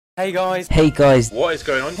Hey guys. Hey guys. What is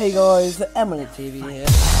going on? Hey guys, Eminent TV here.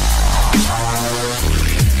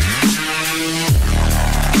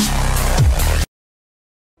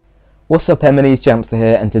 What's up, Emily's Jamster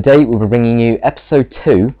here, and today we'll be bringing you episode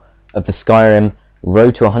 2 of the Skyrim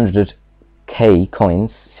Road to 100k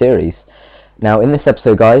coins series. Now in this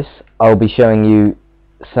episode, guys, I'll be showing you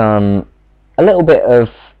a little bit of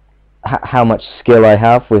how much skill I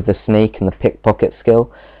have with the sneak and the pickpocket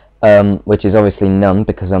skill, which is obviously none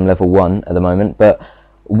because I'm level 1 at the moment, but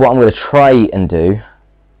what I'm going to try and do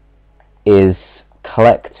is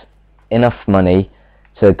collect enough money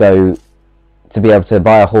to be able to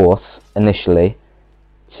buy a horse initially,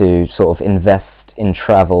 to sort of invest in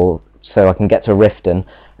travel so I can get to Riften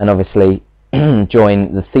and obviously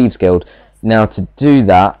join the Thieves Guild. Now to do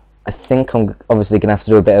that, I think I'm obviously going to have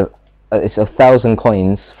to do a bit of it's 1,000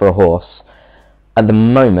 coins for a horse. At the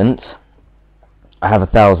moment I have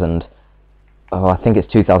 1,000. Oh, I think it's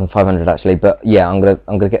 2,500 actually, but yeah, I'm gonna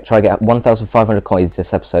try to get 1,500 coins this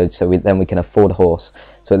episode, so then we can afford a horse.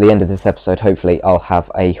 So at the end of this episode, hopefully I'll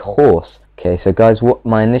have a horse. Okay, so guys, what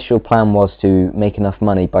my initial plan was to make enough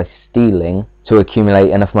money by stealing to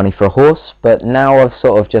accumulate enough money for a horse, but now I've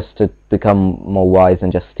sort of just to become more wise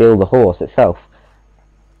and just steal the horse itself.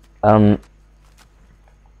 Now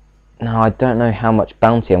I don't know how much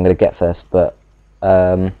bounty I'm going to get first, but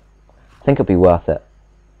I think it'll be worth it.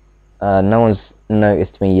 No one's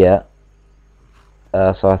noticed me yet,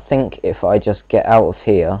 so I think if I just get out of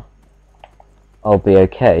here, I'll be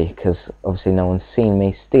okay, because obviously no one's seen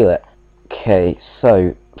me steal it. Okay,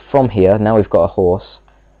 so from here, now we've got a horse,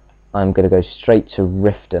 I'm going to go straight to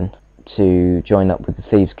Riften to join up with the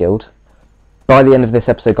Thieves Guild. By the end of this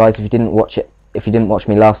episode, guys, if you didn't watch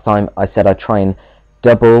me last time, I said I'd try and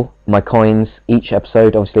double my coins each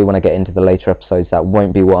episode. Obviously when I get into the later episodes that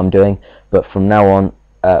won't be what I'm doing, but from now on,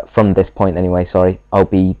 from this point anyway, sorry, I'll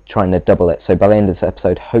be trying to double it. So by the end of this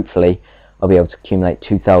episode, hopefully I'll be able to accumulate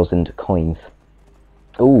 2,000 coins.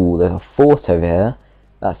 Ooh, there's a fort over here.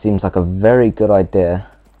 That seems like a very good idea.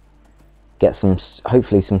 Get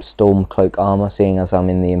hopefully some Stormcloak armor, seeing as I'm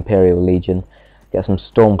in the Imperial Legion. Get some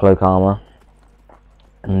Stormcloak armor,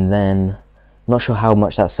 and then I'm not sure how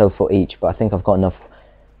much that sells for each, but I think I've got enough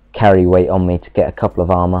carry weight on me to get a couple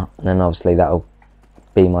of armor, and then obviously that'll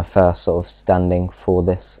be my first sort of standing for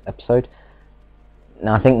this episode.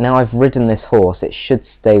 Now I think now I've ridden this horse, it should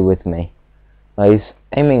stay with me. Now he's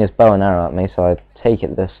aiming his bow and arrow at me, so I take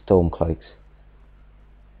it the Stormcloaks.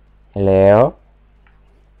 Hello?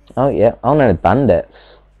 Oh yeah, oh no, bandits.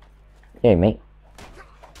 Yeah, mate.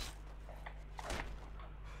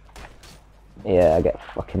 Yeah, I get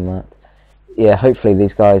fucking marked. Yeah, hopefully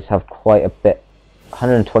these guys have quite a bit.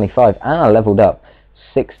 125, and I leveled up.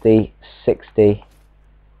 60, 60.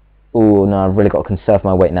 Ooh, no, I've really got to conserve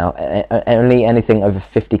my weight now. Only anything over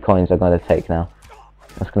 50 coins I'm going to take now.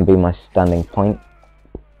 That's going to be my standing point.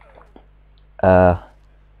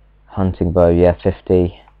 Hunting bow, yeah,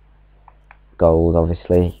 50. Gold,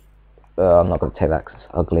 obviously. I'm not going to take that because it's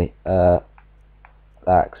ugly. That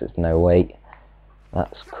because it's no weight.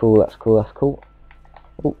 That's cool, that's cool, that's cool.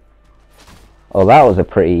 Ooh. Oh, that was a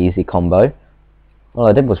pretty easy combo. All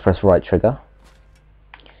I did was press right trigger.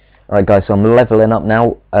 Alright guys, so I'm leveling up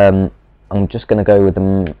now. I'm just going to go with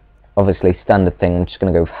the obviously standard thing. I'm just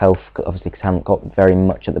going to go with health, obviously because I haven't got very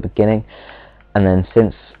much at the beginning. And then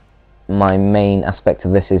since my main aspect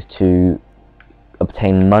of this is to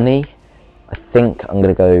obtain money, I think I'm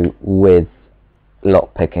going to go with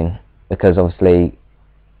lockpicking, because obviously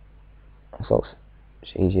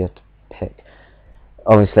it's easier to pick.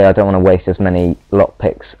 Obviously I don't want to waste as many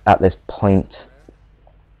lockpicks at this point.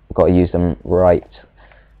 I've got to use them right.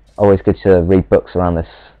 Always good to read books around this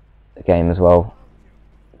game as well.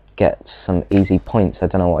 Get some easy points. I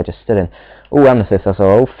don't know what I just stood in. Oh, amethyst, that's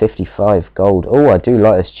all. 55 gold. Oh, I do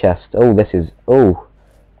like this chest. Oh, this is... Oh,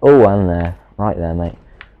 and there. Right there, mate.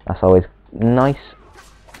 That's always nice.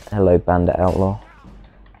 Hello, bandit outlaw.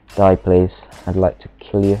 Die, please. I'd like to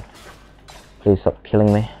kill you. Please stop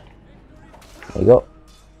killing me. There you go.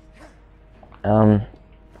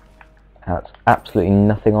 That's absolutely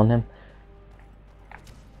nothing on him.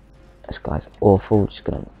 This guy's awful. Just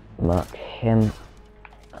gonna mark him,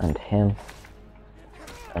 and him,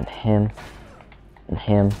 and him, and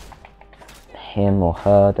him, and him or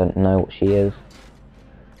her. Don't know what she is.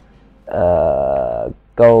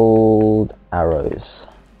 Gold arrows.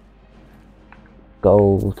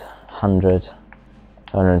 Gold 100,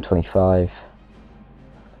 125.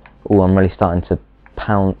 Oh, I'm really starting to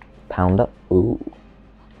pound up. Ooh.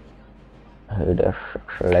 Who the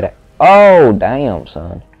let it? Oh, damn, son.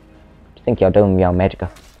 What do you think you're doing with your magic?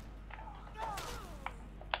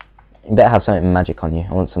 You better have something magic on you.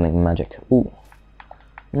 I want something magic. Ooh.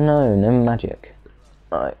 No magic.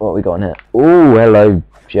 Right, what we got in here? Ooh, hello,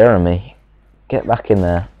 Jeremy. Get back in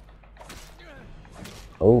there.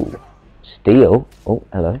 Oh, steal. Oh,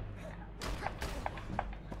 hello.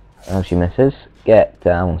 Oh, she misses. Get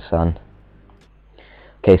down, son.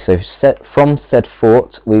 Okay, so from said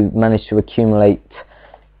fort, we managed to accumulate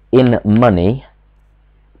in money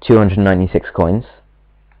 296 coins,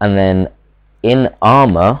 and then in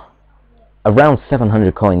armor around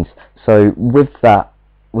 700 coins. So with that,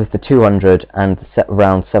 with the 200 and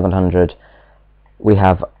around 700, we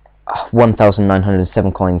have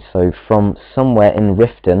 1,907 coins. So from somewhere in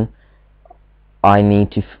Riften, I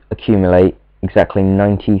need to accumulate exactly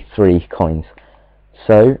 93 coins.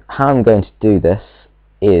 So how I'm going to do this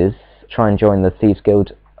is try and join the Thieves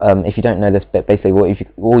Guild. If you don't know this bit, basically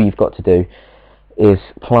all you've got to do is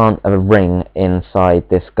plant a ring inside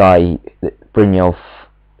this guy that Brynjolf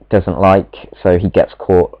doesn't like, so he gets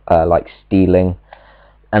caught like stealing,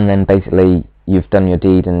 and then basically you've done your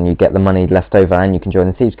deed and you get the money left over and you can join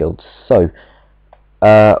the Thieves Guild. So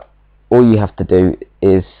all you have to do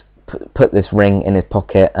is put this ring in his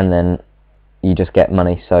pocket, and then you just get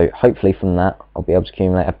money. So hopefully from that I'll be able to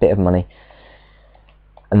accumulate a bit of money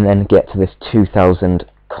and then get to this 2,000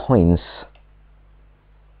 coins.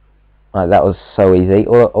 Right, that was so easy.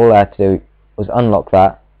 All I had to do was unlock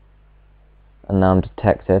that, and now I'm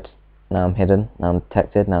detected. Now I'm hidden. Now I'm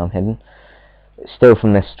detected. Now I'm hidden. Steal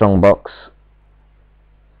from this strong box.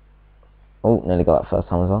 Oh, nearly got that first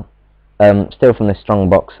time as well. Steal from this strong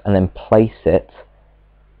box and then place it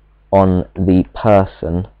on the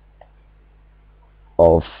person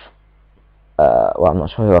of well, I'm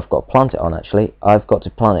not sure who I've got to plant it on. Actually, I've got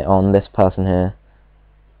to plant it on this person here,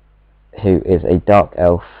 who is a dark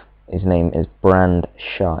elf. His name is Brand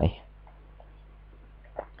Shy.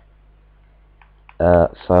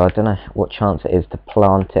 So I don't know what chance it is to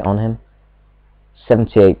plant it on him.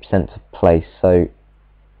 78% to place. So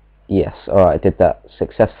yes, alright, I did that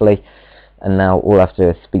successfully, and now all I have to do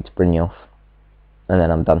is speak to Brynjolf, and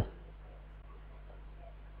then I'm done.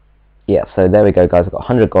 Yeah, so there we go, guys. I've got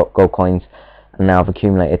 100 gold coins, and now I've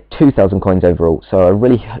accumulated 2,000 coins overall. So I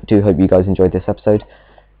really do hope you guys enjoyed this episode.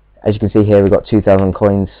 As you can see here, we've got 2,000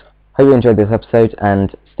 coins. Hope you enjoyed this episode,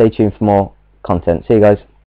 and stay tuned for more content. See you guys.